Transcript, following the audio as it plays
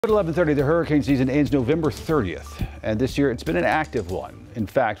At 11:30, the hurricane season ends November 30th, and this year it's been an active one. In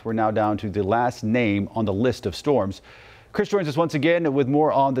fact, we're now down to the last name on the list of storms. Chris joins us once again with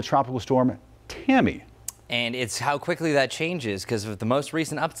more on the tropical storm Tammy. And it's how quickly that changes, because with the most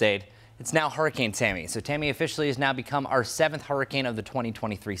recent update, it's now Hurricane Tammy. So Tammy officially has now become our 7th hurricane of the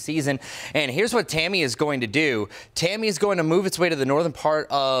 2023 season. And here's what Tammy is going to do. Tammy is going to move its way to the northern part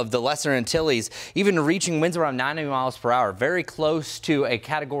of the Lesser Antilles, even reaching winds around 90 miles per hour, very close to a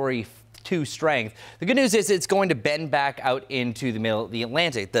Category 2 strength. The good news is it's going to bend back out into the middle of the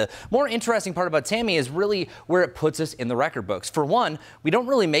Atlantic. The more interesting part about Tammy is really where it puts us in the record books. For one, we don't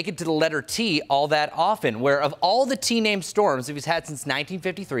really make it to the letter T all that often, where of all the T-named storms that we've had since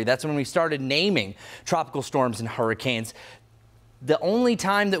 1953, that's when we started naming tropical storms and hurricanes. The only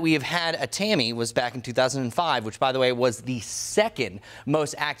time that we have had a Tammy was back in 2005, which, by the way, was the second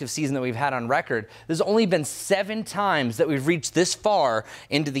most active season that we've had on record. There's only been 7 times that we've reached this far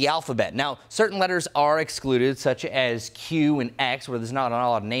into the alphabet. Now, certain letters are excluded, such as Q and X, where there's not a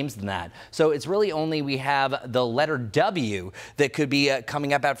lot of names than that. So it's really only we have the letter W that could be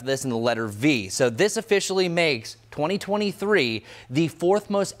coming up after this, and the letter V. So this officially makes 2023 the 4th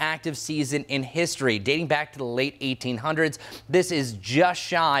most active season in history, dating back to the late 1800s. This is just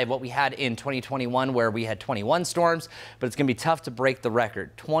shy of what we had in 2021, where we had 21 storms, but it's going to be tough to break the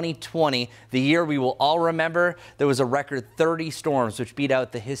record. 2020, the year we will all remember, there was a record 30 storms, which beat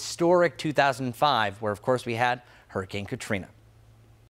out the historic 2005, where, of course, we had Hurricane Katrina.